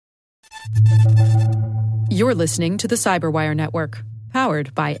You're listening to the Cyberwire Network,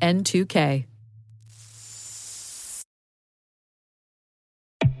 powered by N2K.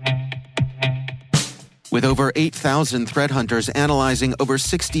 With over 8,000 threat hunters analyzing over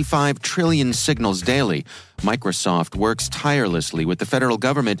 65 trillion signals daily, Microsoft works tirelessly with the federal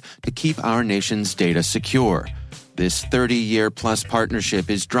government to keep our nation's data secure. This 30-year-plus partnership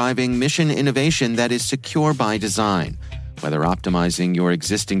is driving mission innovation that is secure by design. Whether optimizing your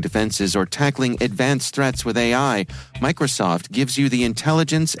existing defenses or tackling advanced threats with AI, Microsoft gives you the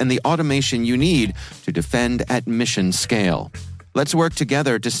intelligence and the automation you need to defend at mission scale. Let's work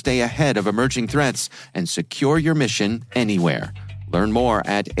together to stay ahead of emerging threats and secure your mission anywhere. Learn more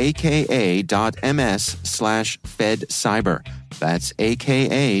at aka.ms/fedcyber. That's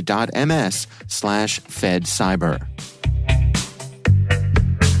aka.ms/fedcyber.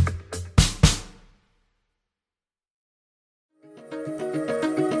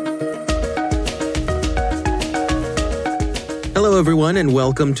 Hello, everyone, and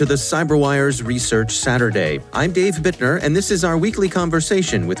welcome to the CyberWire's Research Saturday. I'm Dave Bittner, and this is our weekly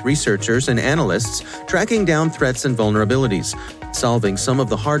conversation with researchers and analysts tracking down threats and vulnerabilities, solving some of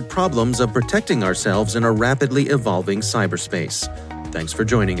the hard problems of protecting ourselves in a rapidly evolving cyberspace. Thanks for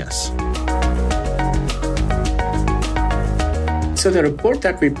joining us. So the report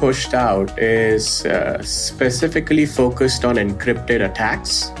that we pushed out is specifically focused on encrypted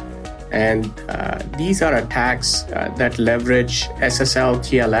attacks. And these are attacks that leverage SSL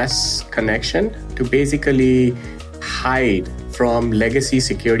TLS connection to basically hide from legacy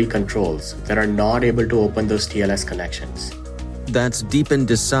security controls that are not able to open those TLS connections. That's Deepan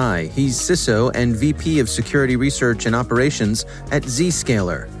Desai. He's CISO and VP of Security Research and Operations at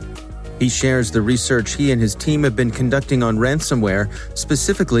Zscaler. He shares the research he and his team have been conducting on ransomware,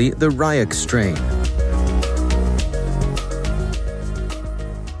 specifically the Ryuk strain.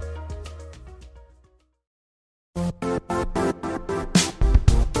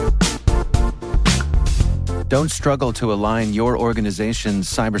 Don't struggle to align your organization's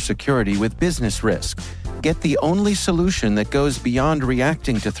cybersecurity with business risk. Get the only solution that goes beyond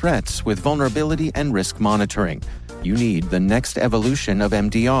reacting to threats with vulnerability and risk monitoring. You need the next evolution of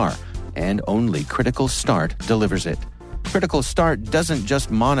MDR, and only Critical Start delivers it. Critical Start doesn't just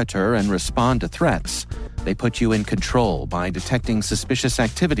monitor and respond to threats. They put you in control by detecting suspicious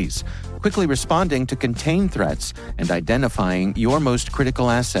activities, quickly responding to contain threats, and identifying your most critical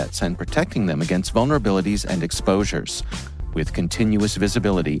assets and protecting them against vulnerabilities and exposures. With continuous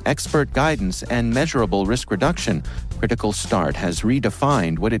visibility, expert guidance, and measurable risk reduction, Critical Start has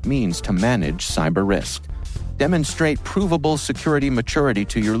redefined what it means to manage cyber risk. Demonstrate provable security maturity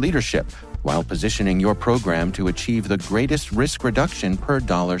to your leadership while positioning your program to achieve the greatest risk reduction per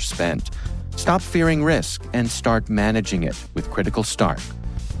dollar spent. Stop fearing risk and start managing it with Critical Start.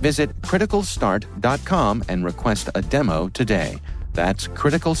 Visit criticalstart.com and request a demo today. That's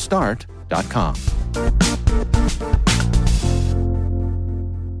criticalstart.com.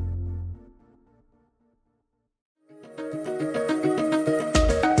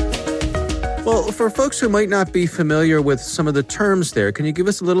 Well, for folks who might not be familiar with some of the terms there, can you give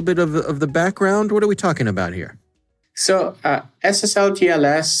us a little bit of the background? What are we talking about here? So SSL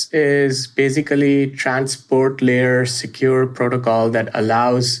TLS is basically transport layer secure protocol that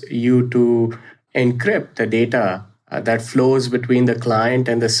allows you to encrypt the data that flows between the client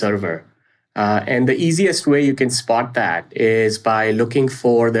and the server. And the easiest way you can spot that is by looking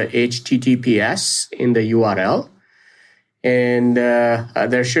for the HTTPS in the URL. And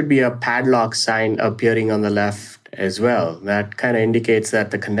there should be a padlock sign appearing on the left as well. That kind of indicates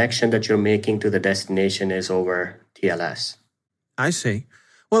that the connection that you're making to the destination is over TLS. I see.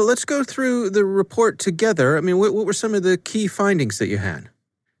 Well, let's go through the report together. I mean, what were some of the key findings that you had?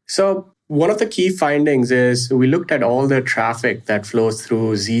 So one of the key findings is we looked at all the traffic that flows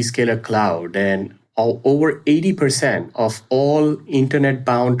through Zscaler Cloud, and over 80% of all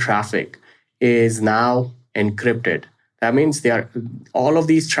internet-bound traffic is now encrypted. That means all of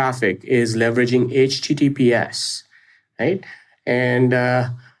these traffic is leveraging HTTPS, right? And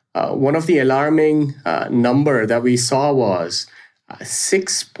one of the alarming number that we saw was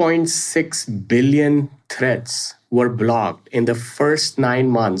 6.6 billion threats were blocked in the first 9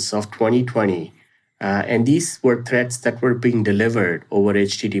 months of 2020. And these were threats that were being delivered over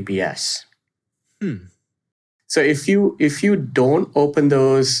HTTPS. So if you don't open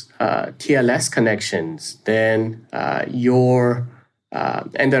those TLS connections, then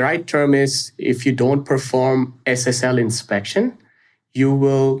and the right term is if you don't perform SSL inspection, you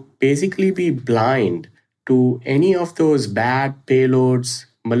will basically be blind to any of those bad payloads,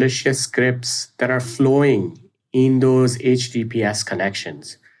 malicious scripts that are flowing in those HTTPS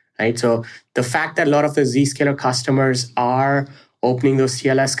connections. right? So the fact that a lot of the Zscaler customers are opening those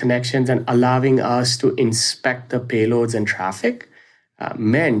TLS connections and allowing us to inspect the payloads and traffic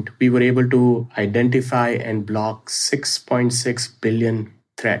meant we were able to identify and block 6.6 billion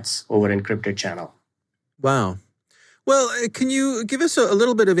threats over encrypted channel. Wow. Well, can you give us a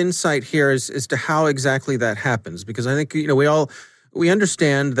little bit of insight here as to how exactly that happens? Because I think, we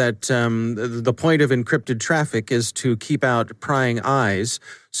understand that the point of encrypted traffic is to keep out prying eyes.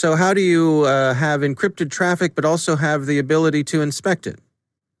 So how do you have encrypted traffic but also have the ability to inspect it?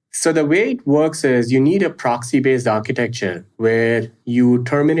 So the way it works is you need a proxy-based architecture where you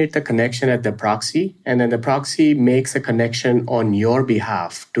terminate the connection at the proxy, and then the proxy makes a connection on your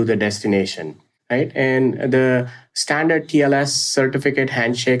behalf to the destination, right? And the standard TLS certificate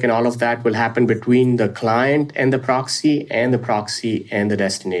handshake and all of that will happen between the client and the proxy and the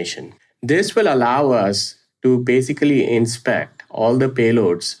destination. This will allow us to basically inspect all the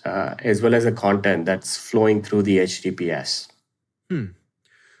payloads as well as the content that's flowing through the HTTPS.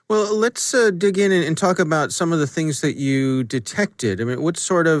 Well, let's dig in and talk about some of the things that you detected. I mean, what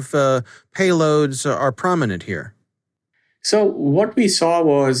sort of payloads are prominent here? So what we saw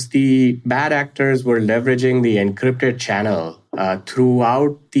was the bad actors were leveraging the encrypted channel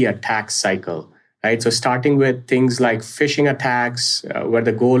throughout the attack cycle, right? So starting with things like phishing attacks, where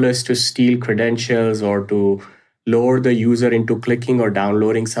the goal is to steal credentials or to lure the user into clicking or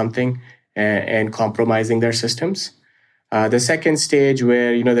downloading something and compromising their systems. The second stage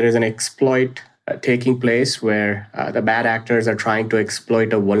where there is an exploit taking place where the bad actors are trying to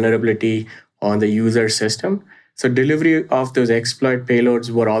exploit a vulnerability on the user system. So delivery of those exploit payloads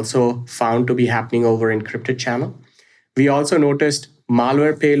were also found to be happening over encrypted channel. We also noticed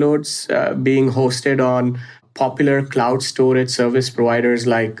malware payloads being hosted on popular cloud storage service providers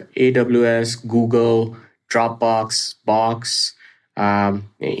like AWS, Google, Dropbox, Box,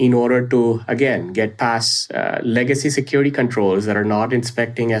 in order to, again, get past legacy security controls that are not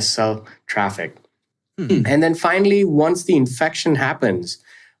inspecting SSL traffic. And then finally, once the infection happens,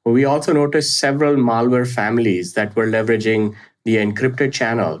 we also noticed several malware families that were leveraging the encrypted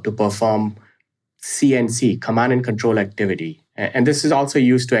channel to perform CNC, command and control activity. And this is also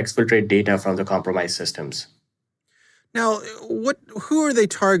used to exfiltrate data from the compromised systems. Now, who are they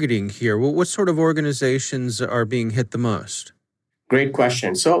targeting here? What sort of organizations are being hit the most? Great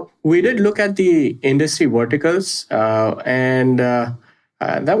question. So we did look at the industry verticals, and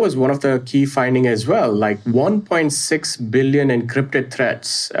that was one of the key findings as well. Like 1.6 billion encrypted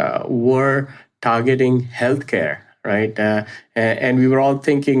threats were targeting healthcare, right? And we were all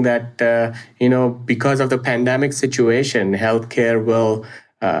thinking that, because of the pandemic situation, healthcare will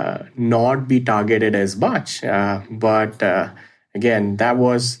not be targeted as much. But again, that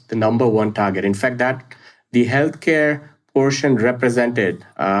was the number one target. In fact, the healthcare portion represented,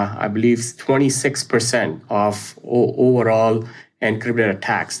 I believe, 26% of overall encrypted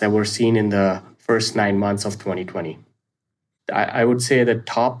attacks that were seen in the first 9 months of 2020. I would say the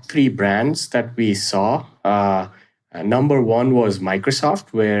top 3 brands that we saw, number one was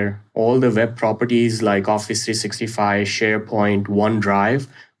Microsoft, where all the web properties like Office 365, SharePoint, OneDrive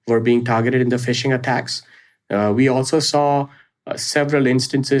were being targeted in the phishing attacks. We also saw several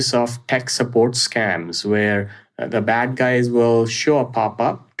instances of tech support scams where the bad guys will show a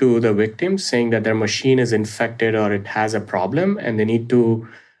pop-up to the victims saying that their machine is infected or it has a problem, and they need to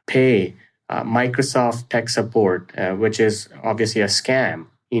pay Microsoft tech support, which is obviously a scam,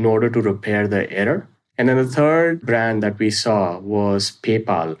 in order to repair the error. And then the third brand that we saw was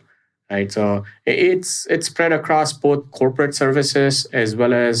PayPal, right? So it's spread across both corporate services as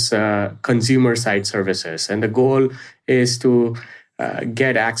well as consumer side services. And the goal is to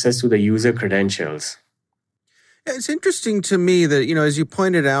get access to the user credentials. It's interesting to me that, as you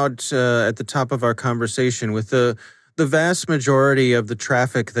pointed out at the top of our conversation, with the vast majority of the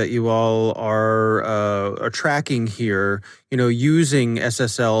traffic that you all are tracking here, using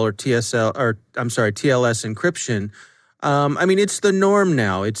SSL or TLS encryption. It's the norm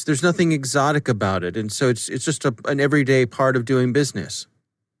now. There's nothing exotic about it, and so it's just an everyday part of doing business.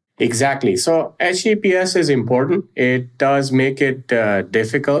 Exactly. So HTTPS is important. It does make it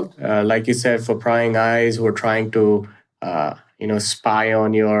difficult, like you said, for prying eyes who are trying to, spy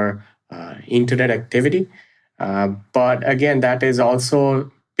on your internet activity. But again, that is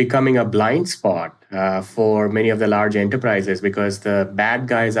also becoming a blind spot for many of the large enterprises because the bad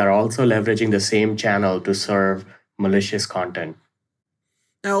guys are also leveraging the same channel to serve malicious content.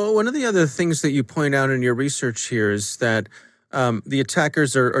 Now, one of the other things that you point out in your research here is that the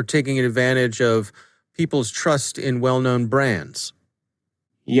attackers are taking advantage of people's trust in well-known brands.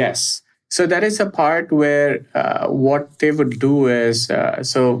 Yes. So that is a part where what they would do is,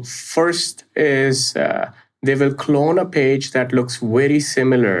 first is they will clone a page that looks very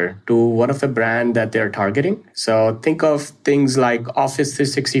similar to one of the brand that they're targeting. So think of things like Office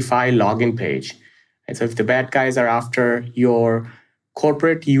 365 login page. And so if the bad guys are after your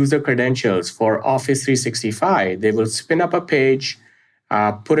corporate user credentials for Office 365, they will spin up a page,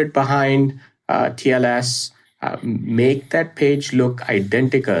 put it behind TLS, make that page look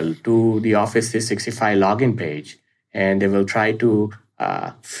identical to the Office 365 login page, and they will try to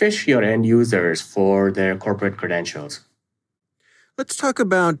phish your end users for their corporate credentials. Let's talk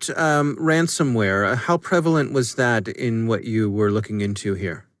about ransomware. How prevalent was that in what you were looking into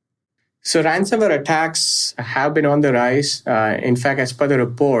here? So ransomware attacks have been on the rise. In fact, as per the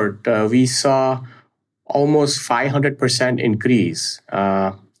report, we saw almost 500% increase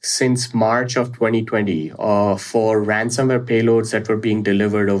since March of 2020 for ransomware payloads that were being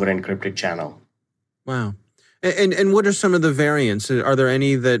delivered over encrypted channel. Wow. And what are some of the variants? Are there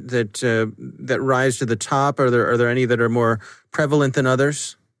any that rise to the top? Are there any that are more prevalent than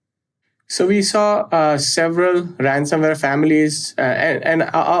others? So we saw several ransomware families, and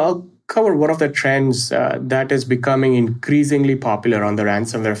I'll cover one of the trends that is becoming increasingly popular on the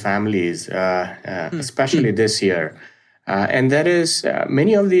ransomware families, especially this year. And that is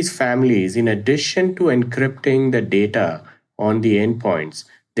many of these families, in addition to encrypting the data on the endpoints,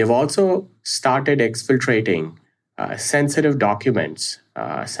 they've also started exfiltrating sensitive documents,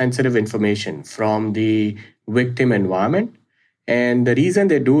 sensitive information from the victim environment. And the reason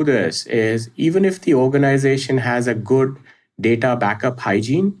they do this is even if the organization has a good data backup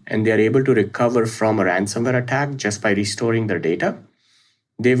hygiene and they are able to recover from a ransomware attack just by restoring their data,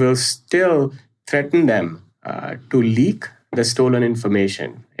 they will still threaten them to leak the stolen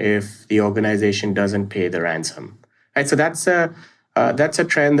information if the organization doesn't pay the ransom. Right, so that's a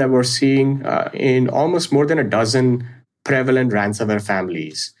trend that we're seeing in almost more than a dozen prevalent ransomware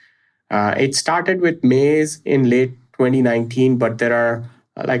families. It started with Maze in late 2019, but there are,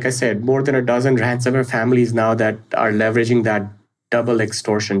 like I said, more than a dozen ransomware families now that are leveraging that double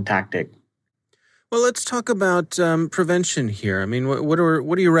extortion tactic. Well, let's talk about prevention here. I mean, what are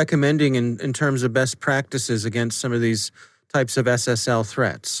you recommending in terms of best practices against some of these types of SSL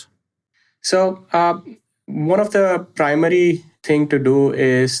threats? So one of the primary thing to do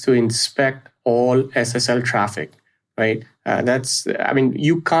is to inspect all SSL traffic, right?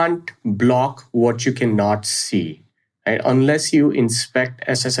 You can't block what you cannot see. Right? Unless you inspect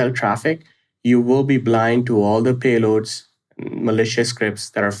SSL traffic, you will be blind to all the payloads, malicious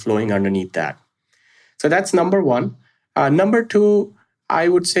scripts that are flowing underneath that. So that's number one. Number two, I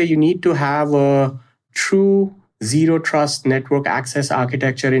would say you need to have a true zero trust network access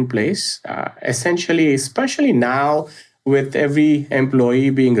architecture in place. Essentially, especially now with every employee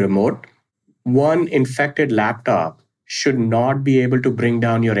being remote, one infected laptop should not be able to bring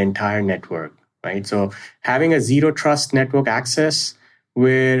down your entire network. Right, so having a zero trust network access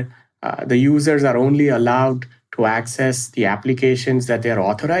where the users are only allowed to access the applications that they are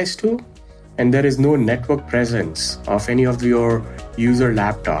authorized to, and there is no network presence of any of your user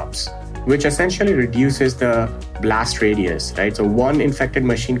laptops, which essentially reduces the blast radius. Right, so one infected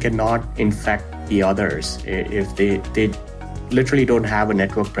machine cannot infect the others if they literally don't have a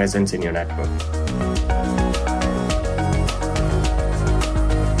network presence in your network.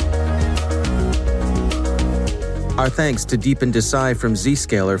 Our thanks to Deepan Desai from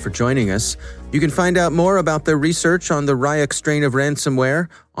Zscaler for joining us. You can find out more about their research on the Ryuk strain of ransomware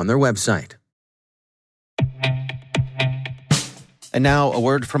on their website. And now a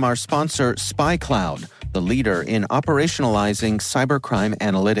word from our sponsor, SpyCloud, the leader in operationalizing cybercrime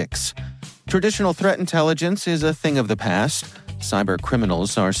analytics. Traditional threat intelligence is a thing of the past. Cyber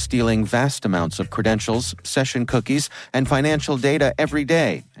criminals are stealing vast amounts of credentials, session cookies, and financial data every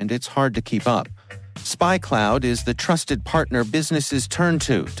day, and it's hard to keep up. SpyCloud is the trusted partner businesses turn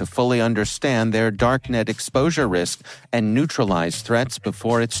to fully understand their darknet exposure risk and neutralize threats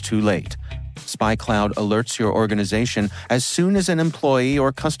before it's too late. SpyCloud alerts your organization as soon as an employee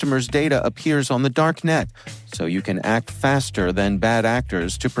or customer's data appears on the darknet, so you can act faster than bad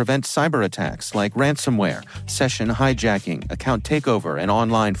actors to prevent cyber attacks like ransomware, session hijacking, account takeover, and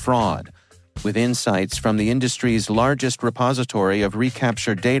online fraud. With insights from the industry's largest repository of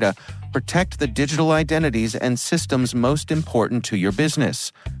recaptured data, protect the digital identities and systems most important to your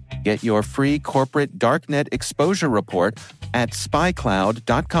business. Get your free corporate darknet exposure report at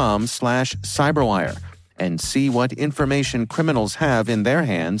spycloud.com/cyberwire and see what information criminals have in their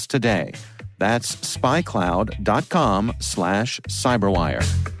hands today. That's spycloud.com/cyberwire.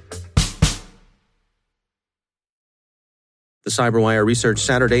 The CyberWire Research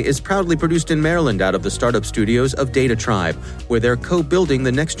Saturday is proudly produced in Maryland out of the startup studios of Data Tribe, where they're co-building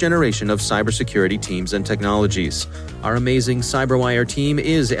the next generation of cybersecurity teams and technologies. Our amazing CyberWire team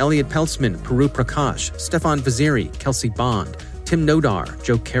is Elliot Peltzman, Puru Prakash, Stefan Vaziri, Kelsey Bond, Tim Nodar,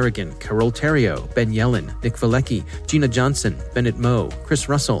 Joe Kerrigan, Carol Terrio, Ben Yellen, Nick Valecki, Gina Johnson, Bennett Moe, Chris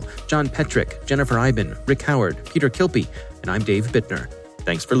Russell, John Petrick, Jennifer Iben, Rick Howard, Peter Kilpie, and I'm Dave Bittner.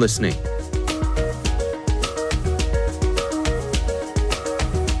 Thanks for listening.